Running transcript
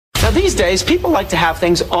these days, people like to have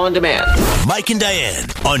things on demand. Mike and Diane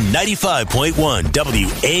on 95.1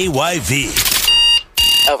 WAYV.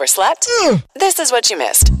 Overslept? This is what you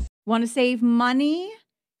missed. Want to save money?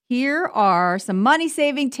 Here are some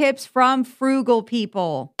money-saving tips from frugal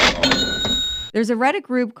people. There's a Reddit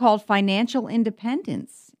group called Financial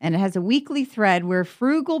Independence, and it has a weekly thread where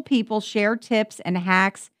frugal people share tips and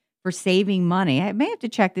hacks for saving money. I may have to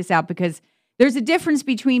check this out because there's a difference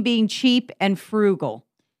between being cheap and frugal.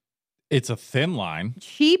 It's a thin line.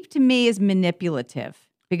 Cheap to me is manipulative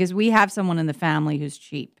because we have someone in the family who's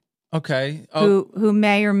cheap. Okay. Who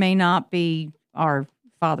may or may not be our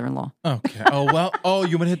father-in-law. Okay. Oh, well. Oh,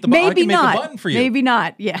 you want to hit the button? Maybe I can not. make a button for you. Maybe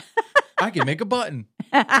not. Yeah. I can make a button.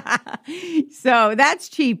 So that's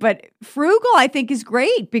cheap. But frugal, I think, is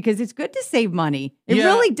great because it's good to save money. It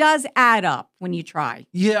really does add up when you try.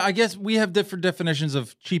 Yeah, I guess we have different definitions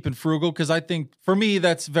of cheap and frugal because I think for me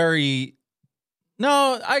that's very...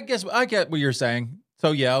 No, I guess I get what you're saying.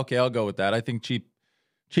 So yeah, okay, I'll go with that. I think cheap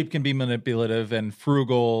can be manipulative and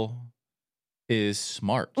frugal is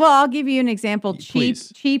smart. Well, I'll give you an example.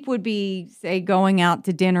 Please. Cheap would be, say, going out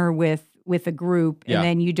to dinner with a group, and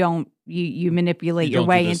then you manipulate your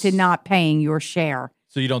way into not paying your share.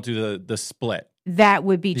 So you don't do the split. That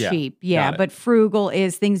would be cheap. Yeah, but frugal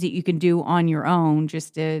is things that you can do on your own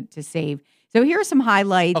just to save. So here are some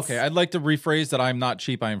highlights. Okay, I'd like to rephrase that I'm not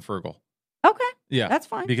cheap, I am frugal. Okay. Yeah. That's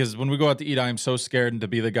fine. Because when we go out to eat, I am so scared to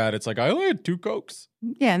be the guy that's like, I only had 2 Cokes.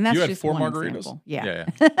 Yeah, and that's you had just 4 one margaritas. Example. Yeah.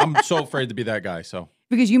 I'm so afraid to be that guy. So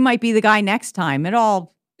because you might be the guy next time. It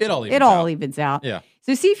all evens out. Yeah.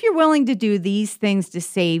 So see if you're willing to do these things to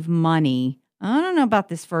save money. I don't know about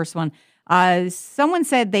this first one. Someone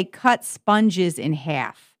said they cut sponges in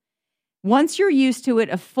half. Once you're used to it,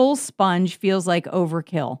 a full sponge feels like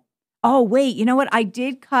overkill. Oh, wait, you know what? I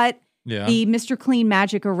did cut the Mr. Clean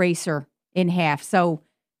Magic Eraser in half. So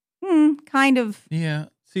kind of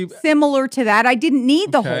similar to that. I didn't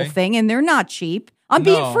need the whole thing, and they're not cheap. I'm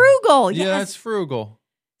being frugal. Yeah, it's frugal.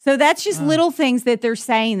 So that's just little things that they're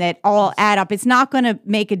saying that all add up. It's not going to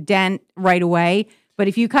make a dent right away, but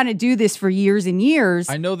if you kind of do this for years and years.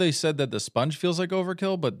 I know they said that the sponge feels like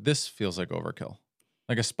overkill, but this feels like overkill.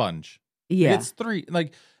 Like a sponge. Yeah. It's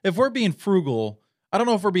like if we're being frugal, I don't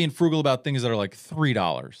know if we're being frugal about things that are like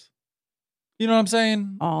 $3. You know what I'm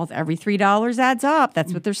saying? Every $3 adds up.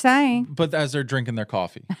 That's what they're saying. But as they're drinking their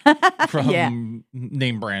coffee from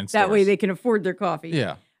name brand stores. That way they can afford their coffee.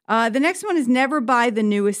 Yeah. The next one is never buy the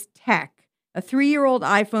newest tech. A 3-year-old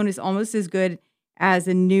iPhone is almost as good as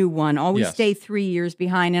a new one. Always stay 3 years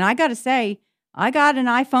behind. And I got to say, I got an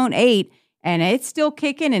iPhone 8 and it's still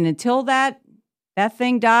kicking. And until that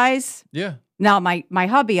thing dies. Yeah. Now, my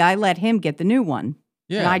hubby, I let him get the new one.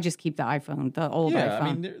 Yeah. And I just keep the iPhone, the old iPhone.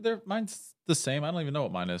 I mean, mine's the same. I don't even know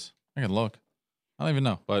what mine is. I can look. I don't even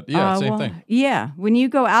know. But yeah, same thing. Yeah. When you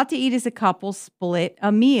go out to eat as a couple, split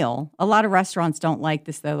a meal. A lot of restaurants don't like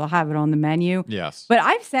this, though. They'll have it on the menu. Yes. But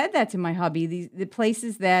I've said that to my hubby. The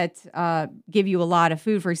places that give you a lot of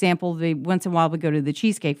food, for example, once in a while we go to the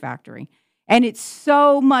Cheesecake Factory. And it's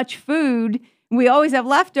so much food. We always have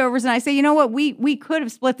leftovers. And I say, you know what? We could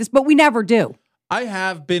have split this, but we never do. I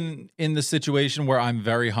have been in the situation where I'm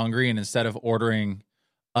very hungry, and instead of ordering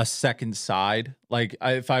a second side, like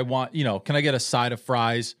if I want, can I get a side of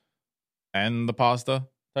fries and the pasta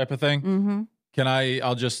type of thing? Mm-hmm.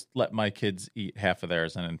 I'll just let my kids eat half of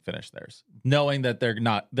theirs and then finish theirs, knowing that they're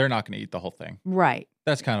not going to eat the whole thing. Right.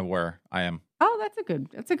 That's kind of where I am. Oh, that's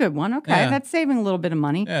a good one. Okay. Yeah. That's saving a little bit of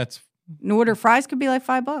money. Yeah. An order of fries could be like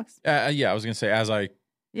 $5. Yeah. I was going to say, as I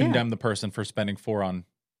condemn the person for spending 4 on.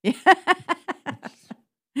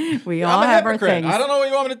 We all have our things. I don't know what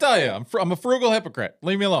you want me to tell you. I'm a frugal hypocrite.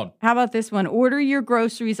 Leave me alone. How about this one? Order your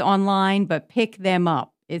groceries online, but pick them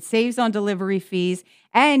up. It saves on delivery fees,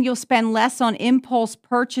 and you'll spend less on impulse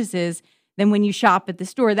purchases than when you shop at the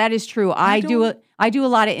store. That is true. I do a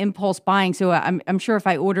lot of impulse buying, so I'm sure if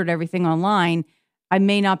I ordered everything online, I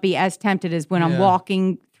may not be as tempted as when I'm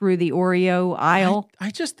walking through the Oreo aisle.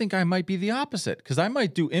 I just think I might be the opposite because I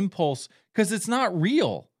might do impulse because it's not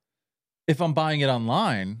real. If I'm buying it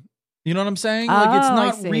online, you know what I'm saying? Like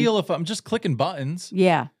it's not real if I'm just clicking buttons.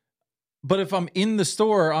 Yeah. But if I'm in the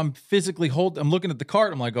store, I'm physically I'm looking at the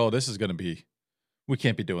cart. I'm like, oh, we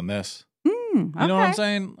can't be doing this. You know what I'm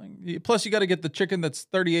saying? Plus, you got to get the chicken that's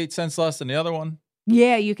 38 cents less than the other one.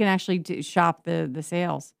 Yeah, you can actually shop the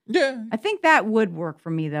sales. Yeah. I think that would work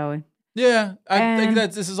for me, though. Yeah. I think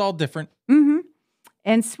that this is all different. Mm-hmm.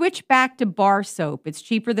 And switch back to bar soap. It's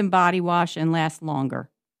cheaper than body wash and lasts longer.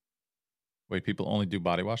 Wait, people only do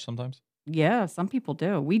body wash sometimes? Yeah, some people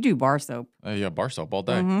do. We do bar soap. Yeah, bar soap all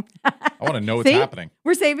day. Mhm. I want to know what's See? happening.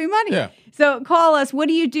 We're saving money. Yeah. So call us. What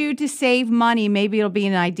do you do to save money? Maybe it'll be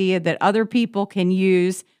an idea that other people can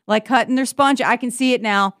use, like cutting their sponge. I can see it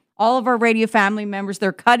now. All of our radio family members,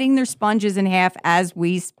 they're cutting their sponges in half as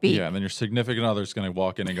we speak. Yeah, and then your significant other's going to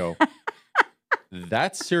walk in and go,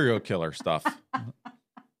 that's serial killer stuff.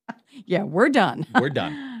 Yeah, we're done. We're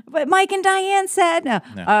done. But Mike and Diane said, no.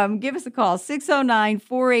 No. Give us a call,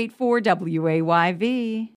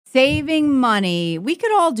 609-484-WAYV. Saving money. We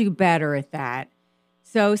could all do better at that.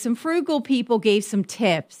 So some frugal people gave some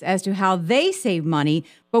tips as to how they save money,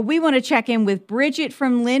 but we want to check in with Bridget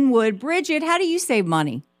from Linwood. Bridget, how do you save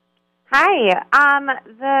money? Hi.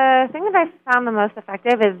 The thing that I found the most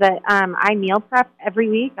effective is that I meal prep every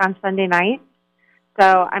week on Sunday night,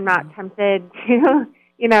 so I'm not tempted to,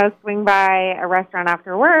 swing by a restaurant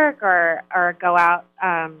after work or go out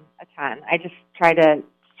a ton. I just try to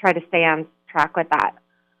stay on track with that.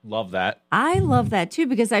 Love that. I love that too,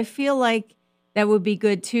 because I feel like that would be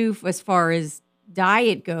good too as far as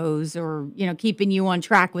diet goes, or, keeping you on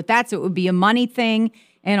track with that. So it would be a money thing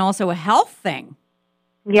and also a health thing.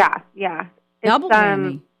 Yeah. Double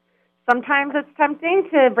whammy. Sometimes it's tempting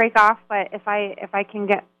to break off, but if I can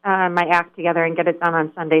get my act together and get it done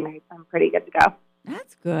on Sunday nights, I'm pretty good to go.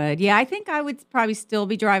 That's good. Yeah, I think I would probably still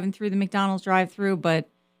be driving through the McDonald's drive-through, but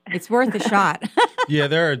it's worth a shot. Yeah,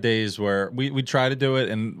 there are days where we try to do it,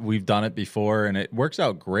 and we've done it before, and it works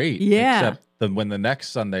out great. Yeah. Except when the next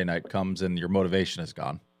Sunday night comes and your motivation is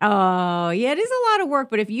gone. Oh, yeah, it is a lot of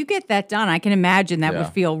work, but if you get that done, I can imagine that would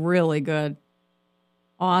feel really good.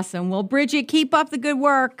 Awesome. Well, Bridget, keep up the good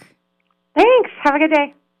work. Thanks. Have a good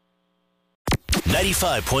day.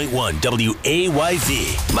 95.1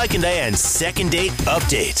 WAYV. Mike and Diane's second date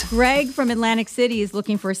update. Greg from Atlantic City is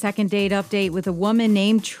looking for a second date update with a woman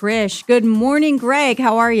named Trish. Good morning, Greg.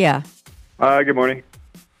 How are you? Good morning.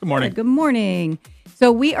 Good morning. Good morning.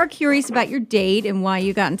 So we are curious about your date and why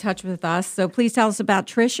you got in touch with us. So please tell us about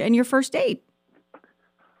Trish and your first date.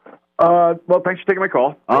 Well, thanks for taking my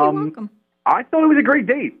call. You're welcome. I thought it was a great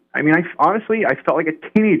date. I mean, honestly, I felt like a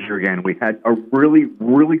teenager again. We had a really,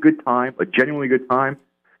 really good time, a genuinely good time.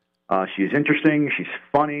 She's interesting. She's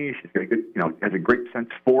funny. She's got a good, has a great sense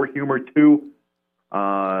for humor too.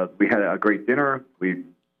 We had a great dinner. We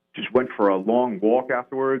just went for a long walk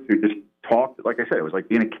afterwards. We just talked. Like I said, it was like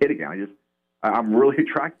being a kid again. I'm really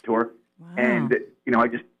attracted to her. Wow. And, I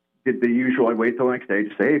just did the usual. I waited till the next day,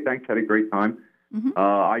 just say, hey, thanks, had a great time. Mm-hmm.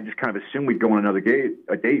 I just kind of assumed we'd go on another date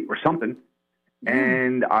or something.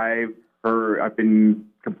 And I've been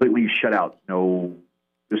completely shut out. No,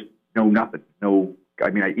 nothing. No, I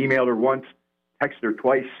emailed her once, texted her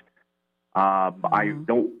twice. I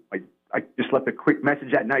just left a quick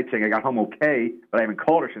message that night saying I got home okay, but I haven't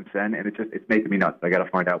called her since then, and it's making me nuts. I got to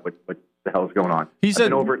find out what the hell is going on. I've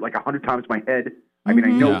been over it like 100 times in my head. I mean, I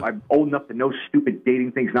know I'm old enough to know stupid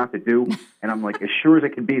dating things not to do, and I'm like as sure as I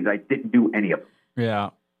can be that I didn't do any of them. Yeah.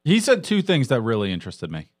 He said two things that really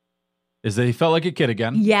interested me. Is that he felt like a kid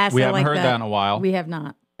again. Yes, we I haven't like heard that in a while. We have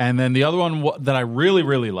not. And then the other one that I really,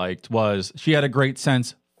 really liked was she had a great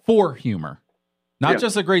sense for humor. Not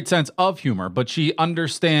just a great sense of humor, but she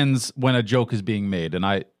understands when a joke is being made.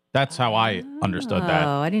 And that's how I understood that.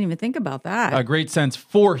 Oh, I didn't even think about that. A great sense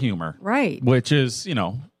for humor. Right. Which is,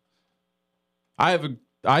 I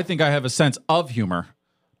think I have a sense of humor,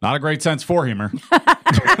 not a great sense for humor.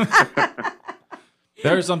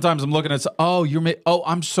 There's sometimes I'm looking at,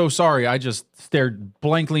 I'm so sorry. I just stared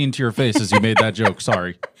blankly into your face as you made that joke.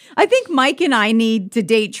 Sorry. I think Mike and I need to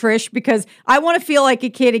date Trish because I want to feel like a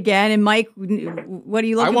kid again. And Mike, what are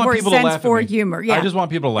you looking for? Sense for humor. Yeah. I just want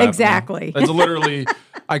people to laugh. Exactly. At me. That's literally,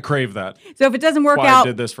 I crave that. So if it doesn't work That's why out, I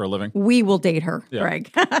did this for a living. We will date her, Yeah.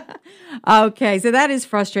 Greg. Okay. So that is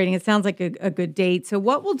frustrating. It sounds like a good date. So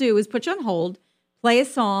what we'll do is put you on hold, play a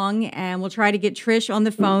song, and we'll try to get Trish on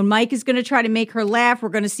the phone. Mike is going to try to make her laugh. We're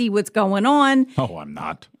going to see what's going on. Oh, I'm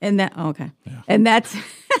not. Okay. Yeah. And that's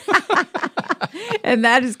and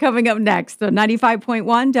that is coming up next. So 95.1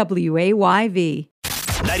 WAYV.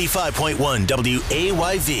 95.1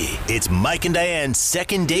 WAYV. It's Mike and Diane's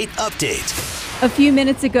second date update. A few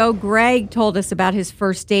minutes ago, Greg told us about his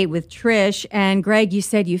first date with Trish. And Greg, you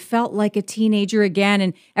said you felt like a teenager again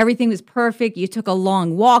and everything was perfect. You took a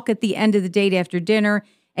long walk at the end of the date after dinner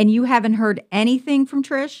and you haven't heard anything from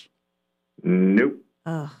Trish? Nope.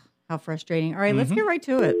 Ugh, how frustrating. All right, let's get right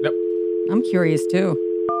to it. Yep. I'm curious too.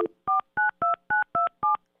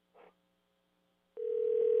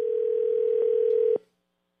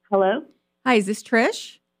 Hello? Hi, is this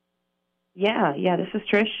Trish? Yeah, this is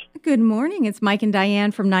Trish. Good morning. It's Mike and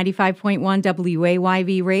Diane from 95.1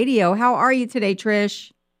 WAYV Radio. How are you today,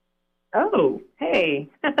 Trish? Oh, hey.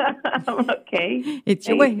 Okay. It's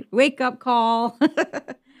your wake up call.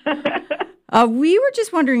 We were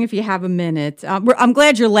just wondering if you have a minute. I'm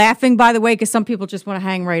glad you're laughing, by the way, because some people just want to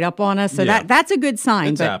hang right up on us. So that's a good sign.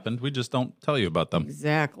 It's happened. We just don't tell you about them.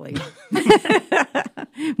 Exactly.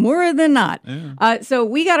 More than not. Yeah. So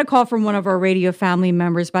we got a call from one of our radio family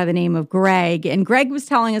members by the name of Greg. And Greg was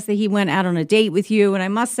telling us that he went out on a date with you. And I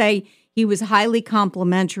must say, he was highly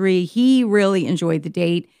complimentary. He really enjoyed the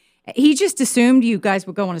date. He just assumed you guys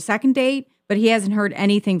would go on a second date, but he hasn't heard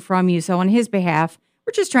anything from you. So on his behalf,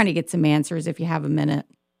 we're just trying to get some answers if you have a minute.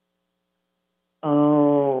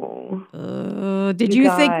 Oh. Did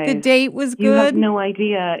you think the date was good? You have no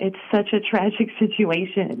idea. It's such a tragic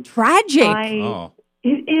situation. Tragic?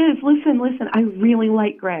 It is. Listen. I really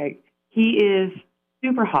like Greg. He is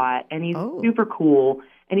super hot, and he's super cool,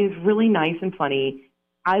 and he's really nice and funny.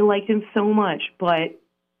 I liked him so much, but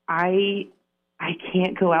I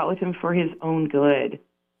can't go out with him for his own good.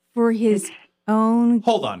 For his own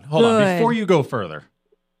Hold on. Before you go further,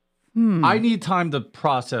 I need time to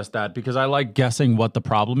process that because I like guessing what the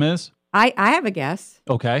problem is. I have a guess.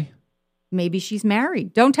 Okay. Maybe she's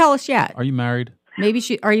married. Don't tell us yet. Are you married?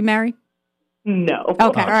 Are you married? No.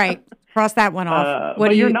 Okay, all right. Cross that one off.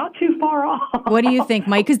 You're not too far off. What do you think,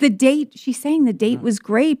 Mike? Because she's saying the date was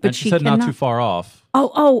great, but and she said not too far off.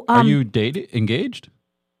 Are you engaged?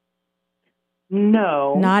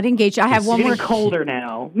 No. Not engaged. I have one more. It's colder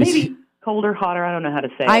now. Maybe colder, hotter. I don't know how to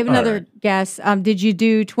say it. I have another guess. Did you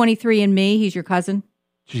do 23andMe? He's your cousin.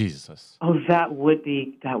 Jesus. Oh, that would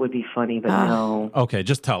be funny, but no. Okay,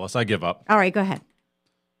 just tell us. I give up. All right, go ahead.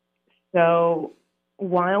 So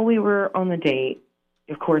while we were on the date,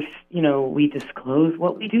 of course, we disclose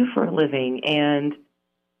what we do for a living. And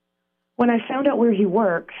when I found out where he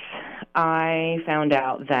works, I found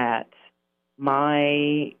out that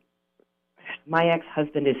my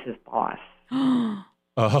ex-husband is his boss.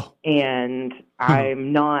 Oh. And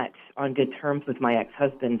I'm not on good terms with my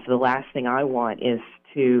ex-husband. So the last thing I want is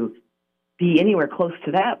to be anywhere close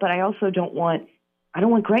to that. But I also don't want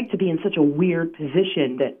Greg to be in such a weird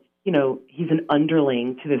position that, he's an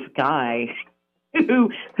underling to this guy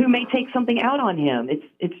who may take something out on him.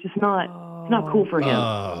 It's just not it's not cool for him.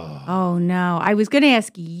 Oh no. I was going to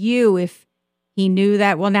ask you if he knew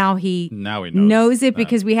that. Well, now he knows it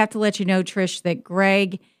because we have to let you know, Trish, that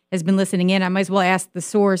Greg has been listening in. I might as well ask the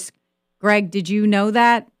source. Greg, did you know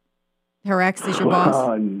that her ex is your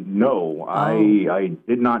boss? No, I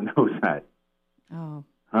did not know that. Oh.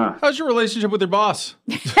 Huh. How's your relationship with your boss?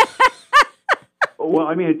 Well,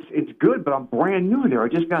 I mean, it's good, but I'm brand new there. I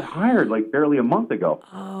just got hired barely a month ago.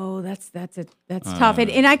 Oh, that's tough.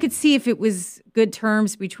 And I could see if it was good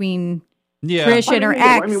terms between Trish and her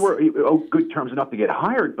ex. I mean, we're good terms enough to get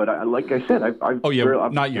hired, but like I said, I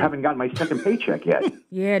haven't gotten my second paycheck yet.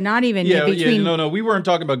 Yeah, not even. No, we weren't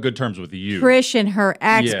talking about good terms with you. Trish and her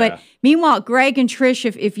ex. Yeah. But meanwhile, Greg and Trish,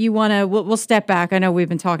 if you want to, we'll step back. I know we've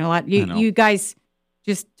been talking a lot. You guys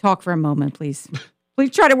just talk for a moment, please.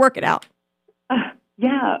 Please try to work it out.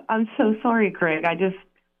 Yeah, I'm so sorry, Greg. I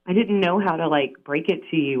didn't know how to break it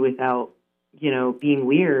to you without, being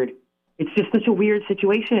weird. It's just such a weird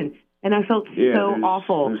situation. And I felt so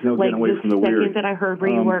awful. There's no getting away from the weird. The second that I heard where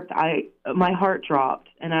you worked, my heart dropped,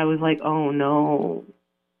 and I was like, "Oh no!"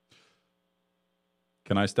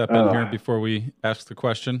 Can I step in here before we ask the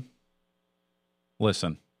question?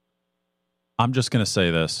 Listen, I'm just going to say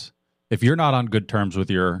this: if you're not on good terms with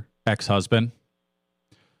your ex-husband,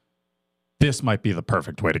 this might be the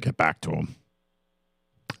perfect way to get back to him.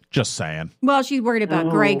 Just saying. Well, she's worried about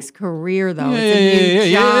Greg's career, though. It's a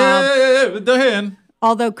new job. Yeah.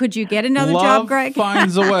 Although, could you get another job, Greg? Love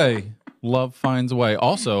finds a way. Love finds a way.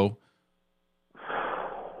 Also,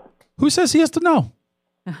 who says he has to know?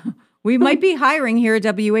 We might be hiring here at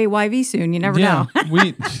WAYV soon. You never know.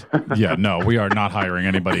 We are not hiring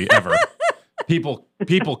anybody ever. People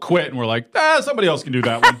quit and we're like, somebody else can do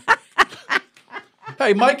that one.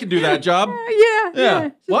 Hey, Mike can do that job. Yeah.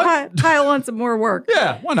 What? Pile on some more work.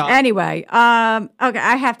 Yeah, why not? Anyway, okay,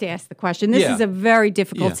 I have to ask the question. This is a very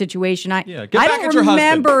difficult situation. I don't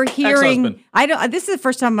remember hearing. This is the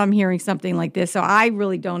first time I'm hearing something like this, so I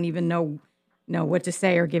really don't even know what to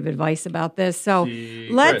say or give advice about this. So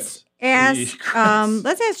let's ask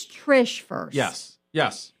Trish first.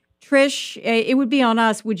 Yes. Trish, it would be on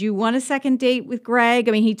us. Would you want a second date with Greg?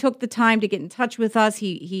 I mean, he took the time to get in touch with us.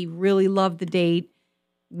 He really loved the date.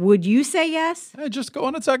 Would you say yes? Hey, just go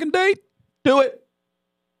on a second date. Do it.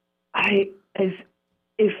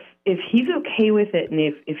 If he's okay with it, and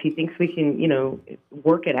if he thinks we can,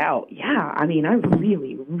 work it out. Yeah, I mean, I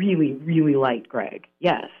really, really, really liked Greg.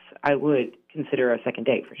 Yes, I would consider a second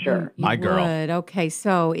date for sure. You My girl. would. Okay,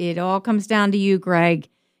 so it all comes down to you, Greg.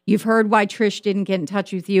 You've heard why Trish didn't get in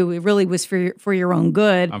touch with you. It really was for your own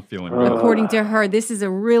good. I'm feeling According to her, this is a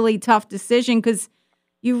really tough decision because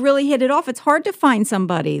you really hit it off. It's hard to find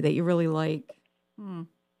somebody that you really like.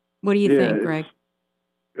 What do you think, Greg?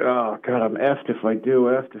 Oh, God, I'm effed if I do,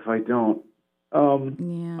 effed if I don't. Yeah.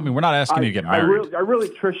 I mean, we're not asking you to get married. I really,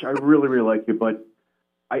 Trish, I really, really like you, but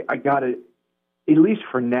I got to, at least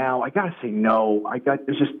for now, I got to say no.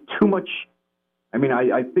 There's just too much. I mean,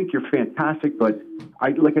 I think you're fantastic, but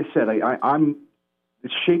like I said, I'm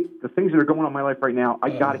the things that are going on in my life right now.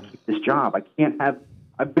 I got to keep this job. I can't have.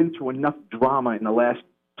 I've been through enough drama in the last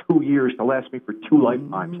 2 years to last me for 2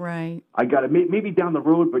 lifetimes. Right. I got to maybe down the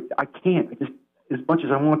road, but I can't. I just, as much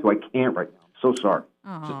as I want to, I can't right now. I'm so sorry.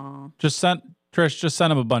 Oh. Just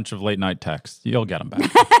send him a bunch of late night texts. You'll get them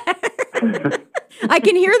back. I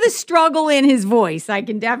can hear the struggle in his voice. I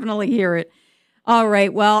can definitely hear it. All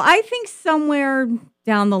right. Well, I think somewhere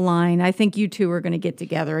down the line, I think you two are going to get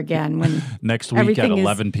together again when Next week at everything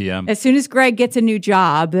 11 p.m. As soon as Greg gets a new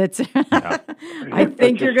job, that's. I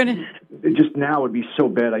think you're going to. It just now would be so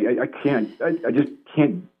bad. I can't. I just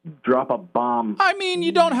can't drop a bomb. I mean,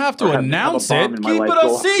 you don't have to announce it. Keep it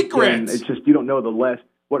a secret. It's just you don't know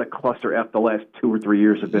what a cluster F the last 2 or 3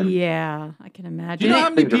 years have been. Yeah, I can imagine. Do you know how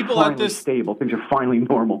many Things people are at finally this stable? Things are finally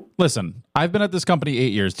normal. Listen, I've been at this company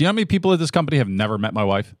 8 years. Do you know how many people at this company have never met my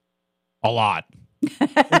wife? A lot.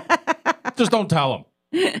 Just don't tell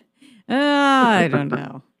them. I don't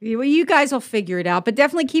know. You guys will figure it out, but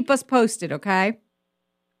definitely keep us posted, okay?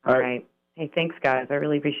 All right. Hey, thanks, guys. I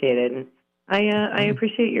really appreciate it. And I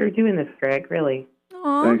appreciate your doing this, Greg, really.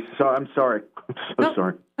 Aw. Thanks. So, I'm sorry. I'm so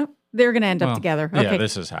sorry. They're going to end up together. Okay. Yeah,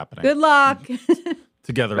 this is happening. Good luck.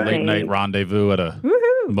 Together, late night rendezvous at a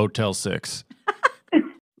Woohoo. Motel 6.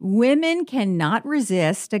 Women cannot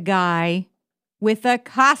resist a guy with a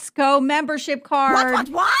Costco membership card.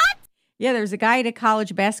 What? Yeah, there's a guy at a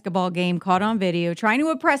college basketball game caught on video trying to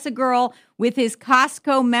impress a girl with his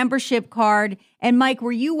Costco membership card. And Mike,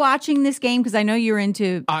 were you watching this game? Because I know you're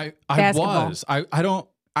into basketball. Was.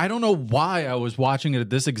 I don't know why I was watching it at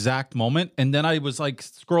this exact moment. And then I was like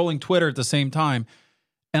scrolling Twitter at the same time.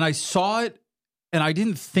 And I saw it and I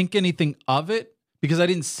didn't think anything of it because I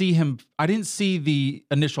didn't see him. I didn't see the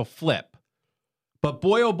initial flip. But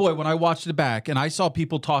boy, oh boy, when I watched it back and I saw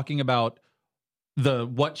people talking about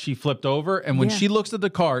what she flipped over, and when she looks at the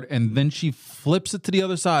card and then she flips it to the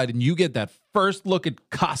other side and you get that first look at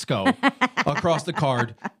Costco across the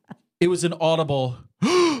card, it was an audible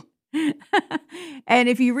And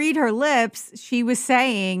if you read her lips, she was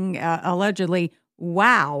saying allegedly,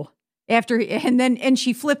 wow. And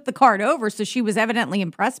she flipped the card over, so she was evidently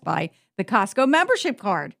impressed by the Costco membership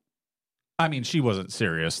card. I mean, she wasn't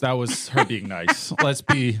serious. That was her being nice. Let's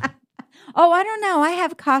be. Oh, I don't know. I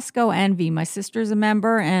have Costco envy. My sister's a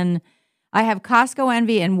member, and I have Costco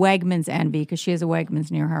envy and Wegmans envy because she has a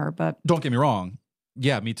Wegmans near her. But Don't get me wrong.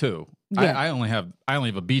 Yeah, me too. Yeah. I only have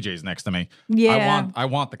a BJ's next to me. Yeah. I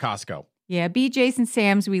want the Costco. yeah, BJ's and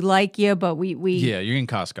Sam's, we like you, but we Yeah, you're in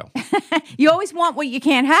Costco. you always want what you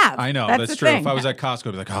can't have. I know, that's the true. thing. If I was at Costco,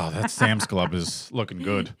 I'd be like, oh, that Sam's Club is looking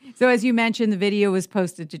good. So as you mentioned, the video was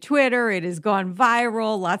posted to Twitter. It has gone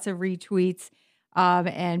viral, lots of retweets,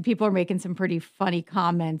 and people are making some pretty funny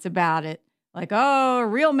comments about it. Like, oh, a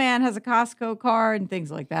real man has a Costco card and things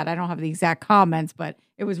like that. I don't have the exact comments, but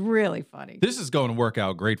it was really funny. This is going to work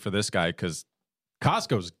out great for this guy because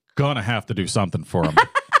Costco's going to have to do something for him.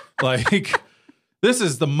 Like, this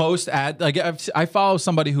is the most I follow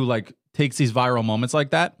somebody who like takes these viral moments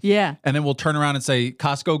like that. Yeah. And then we'll turn around and say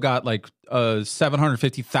Costco got like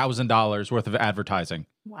 $750,000 worth of advertising.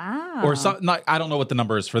 Wow. Or something. I don't know what the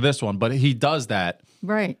number is for this one, but he does that.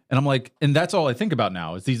 Right. And I'm like, and that's all I think about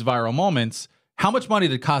now is these viral moments. How much money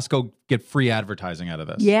did Costco get free advertising out of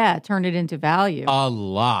this? Yeah, turned it into value. A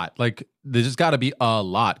lot. Like, there's just got to be a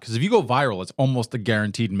lot. Because if you go viral, it's almost a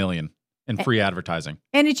guaranteed million in free advertising.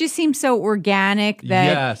 And it just seems so organic that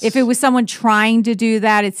Yes. if it was someone trying to do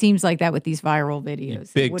that, it seems like that with these viral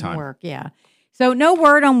videos. Big it wouldn't time. work. Yeah. So no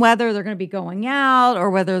word on whether they're going to be going out or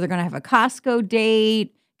whether they're going to have a Costco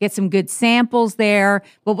date, get some good samples there.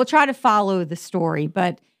 But we'll try to follow the story.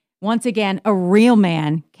 But once again, a real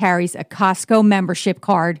man carries a Costco membership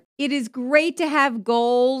card. It is great to have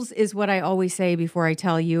goals, is what I always say before I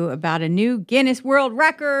tell you about a new Guinness World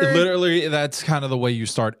Record. Literally, that's kind of the way you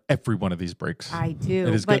start every one of these breaks. I do.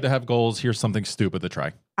 It is but good to have goals. Here's something stupid to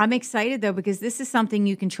try. I'm excited, though, because this is something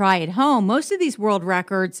you can try at home. Most of these world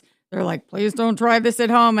records, they're like, please don't try this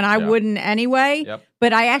at home. And I wouldn't anyway. Yep.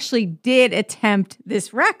 But I actually did attempt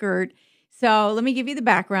this record. So let me give you the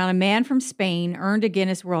background. A man from Spain earned a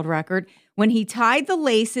Guinness World Record when he tied the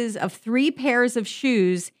laces of 3 pairs of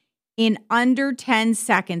shoes in under 10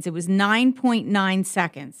 seconds. It was 9.9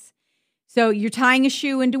 seconds. So you're tying a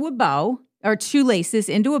shoe into a bow, or 2 laces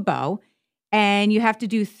into a bow, and you have to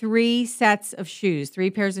do 3 sets of shoes, 3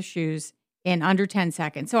 pairs of shoes in under 10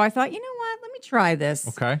 seconds. So I thought, you know what? Let me try this.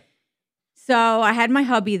 Okay. So I had my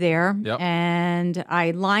hubby there, Yep. and I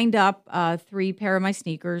lined up 3 pair of my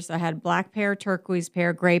sneakers. I had black pair, turquoise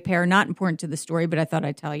pair, gray pair. Not important to the story, but I thought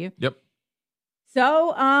I'd tell you. Yep.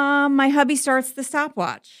 So my hubby starts the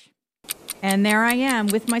stopwatch, and there I am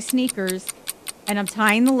with my sneakers, and I'm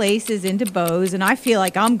tying the laces into bows, and I feel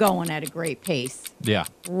like I'm going at a great pace. Yeah.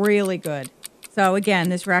 Really good. So again,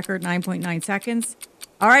 this record, 9.9 seconds.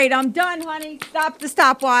 All right, I'm done, honey. Stop the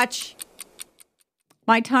stopwatch.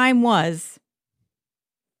 My time was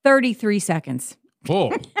 33 seconds.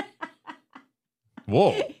 Whoa.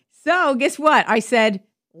 Whoa. So guess what? I said,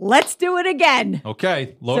 let's do it again.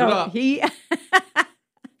 Okay. Load it up.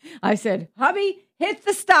 I said, hubby, hit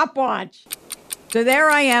the stopwatch. So there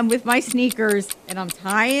I am with my sneakers, and I'm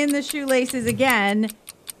tying the shoelaces again.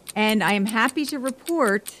 And I am happy to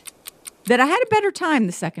report that I had a better time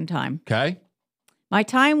the second time. Okay. My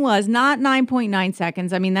time was not 9.9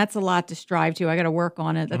 seconds. I mean, that's a lot to strive to. I got to work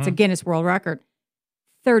on it. That's a Guinness World Record.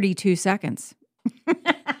 32 seconds.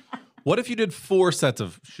 What if you did 4 sets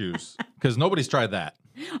of shoes? Because nobody's tried that.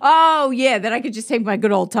 Oh, yeah, that I could just take my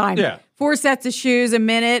good old time. Yeah. 4 sets of shoes a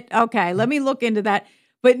minute. Okay, let me look into that.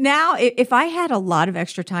 But now, if I had a lot of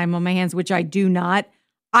extra time on my hands, which I do not,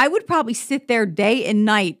 I would probably sit there day and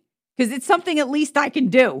night because it's something at least I can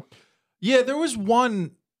do. Yeah, there was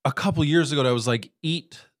one a couple years ago that was like,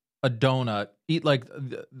 eat a donut, eat like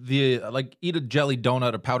eat a jelly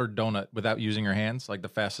donut, a powdered donut without using your hands, like the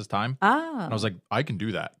fastest time. Oh. And I was like, I can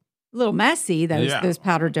do that. A little messy, those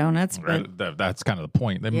powdered donuts. But That's kind of the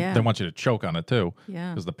point. They want you to choke on it too.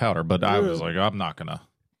 Yeah. Because the powder. But I was like,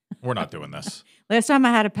 we're not doing this. Last time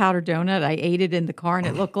I had a powdered donut, I ate it in the car and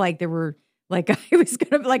it looked like there were it was going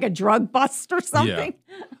to be like a drug bust or something.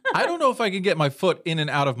 Yeah. I don't know if I can get my foot in and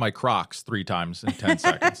out of my Crocs 3 times in 10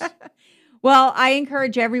 seconds. Well, I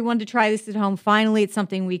encourage everyone to try this at home. Finally, it's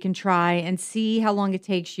something we can try and see how long it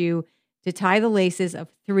takes you to tie the laces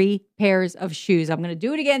of 3 pairs of shoes. I'm going to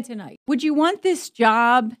do it again tonight. Would you want this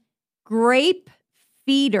job? Grape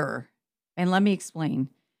feeder. And let me explain.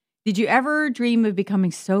 Did you ever dream of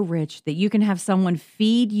becoming so rich that you can have someone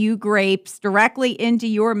feed you grapes directly into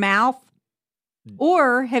your mouth?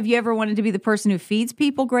 Or have you ever wanted to be the person who feeds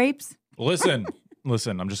people grapes? Listen,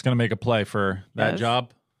 I'm just going to make a play for that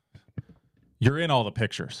job. You're in all the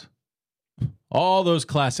pictures. All those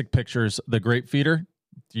classic pictures, the grape feeder,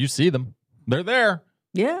 you see them. They're there.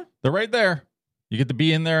 Yeah. They're right there. You get to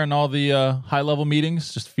be in there in all the high-level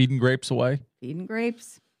meetings, just feeding grapes away. Feeding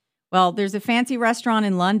grapes. Well, there's a fancy restaurant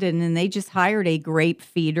in London, and they just hired a grape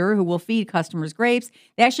feeder who will feed customers grapes.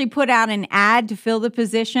 They actually put out an ad to fill the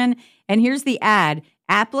position. And here's the ad.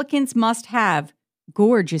 Applicants must have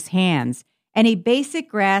gorgeous hands and a basic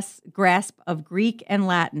grasp of Greek and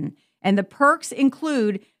Latin. And the perks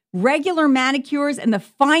include regular manicures and the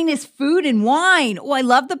finest food and wine. Oh, I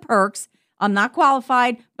love the perks. I'm not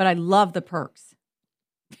qualified, but I love the perks.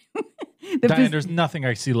 Diane, there's nothing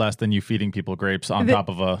I see less than you feeding people grapes on top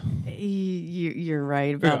of a... You're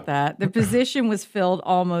right about that. The position was filled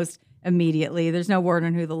almost immediately. There's no word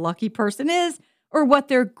on who the lucky person is or what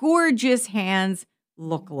their gorgeous hands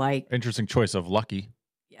look like. Interesting choice of lucky.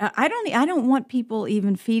 I don't want people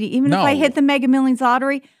even feeding, even if I hit the Mega Millions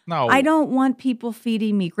lottery. No, I don't want people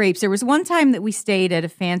feeding me grapes. There was one time that we stayed at a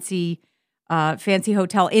fancy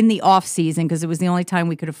hotel in the off season because it was the only time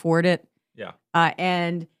we could afford it. Yeah,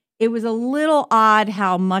 and it was a little odd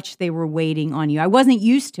how much they were waiting on you. I wasn't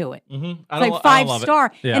used to it. Mm-hmm. It's like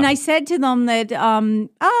 5-star. Yeah. And I said to them that,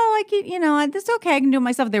 I can, that's okay. I can do it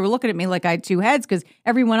myself. They were looking at me like I had 2 heads because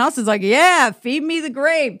everyone else is like, yeah, feed me the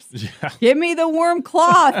grapes. Yeah. Give me the warm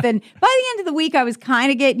cloth. And by the end of the week, I was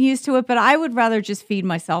kind of getting used to it, but I would rather just feed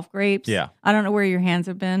myself grapes. Yeah. I don't know where your hands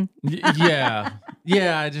have been. Yeah.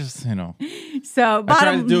 Yeah, I just, So I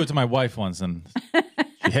tried to do it to my wife once and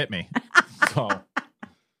she hit me.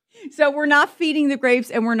 So we're not feeding the grapes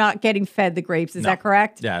and we're not getting fed the grapes. Is that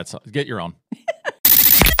correct? Yeah, get your own.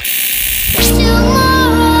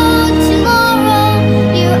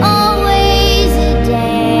 Tomorrow, you're always a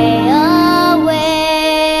day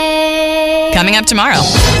away. Coming up tomorrow,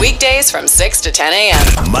 weekdays from 6 to 10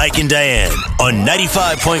 a.m. Mike and Diane on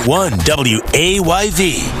 95.1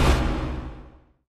 WAYV.